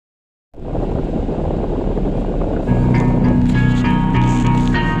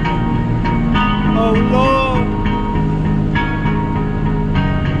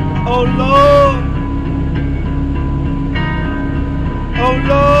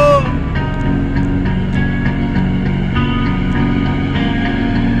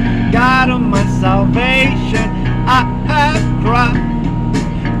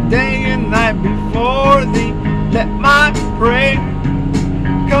let my prayer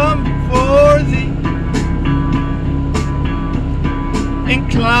come before thee.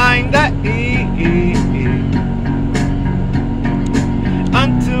 Incline thy ear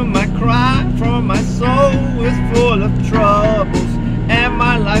unto my cry, for my soul is full of troubles, and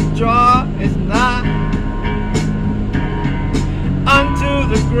my life draw is nigh unto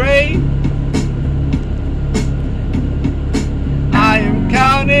the grave. I am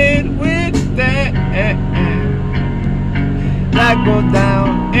counted with them that go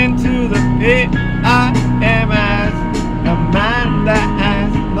down into the pit. I am as a man that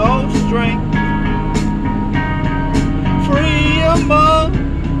has no strength, free among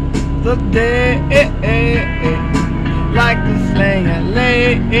the dead, like the slain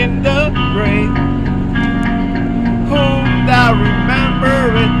lay in the grave, whom thou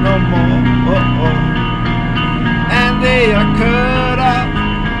rememberest no more, and they are cut off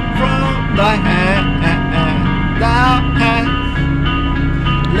from thy hand. Thou hast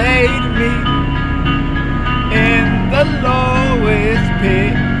laid me in the lowest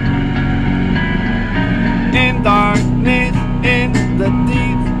pit, in darkness, in the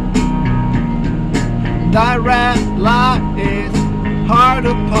deep. Thy wrath lies hard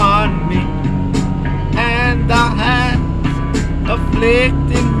upon me, and thou hast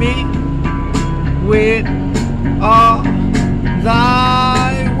afflicted me with all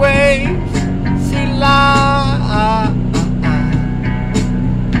thy ways. Selah,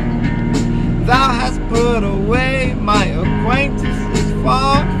 thou hast put away my acquaintances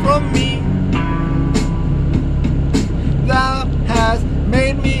far from me. Thou hast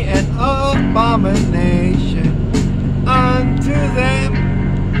made me an abomination unto them.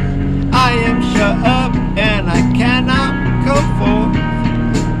 I am shut up and I cannot come forth.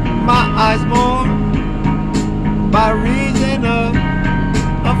 My eyes mourn by reason of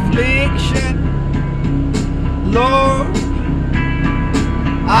affliction. Lord,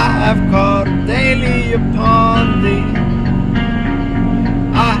 I have called daily upon thee.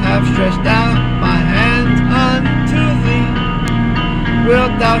 I have stretched out my hands unto thee.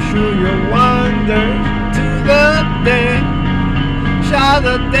 Wilt thou shew your wonders to the dead? Shall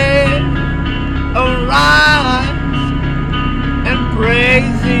the dead arise and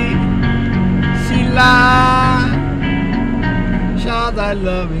praise thee? Selah. Shall thy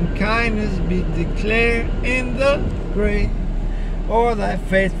loving kindness be declared in the grave, or thy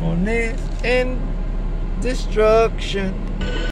faithfulness in destruction?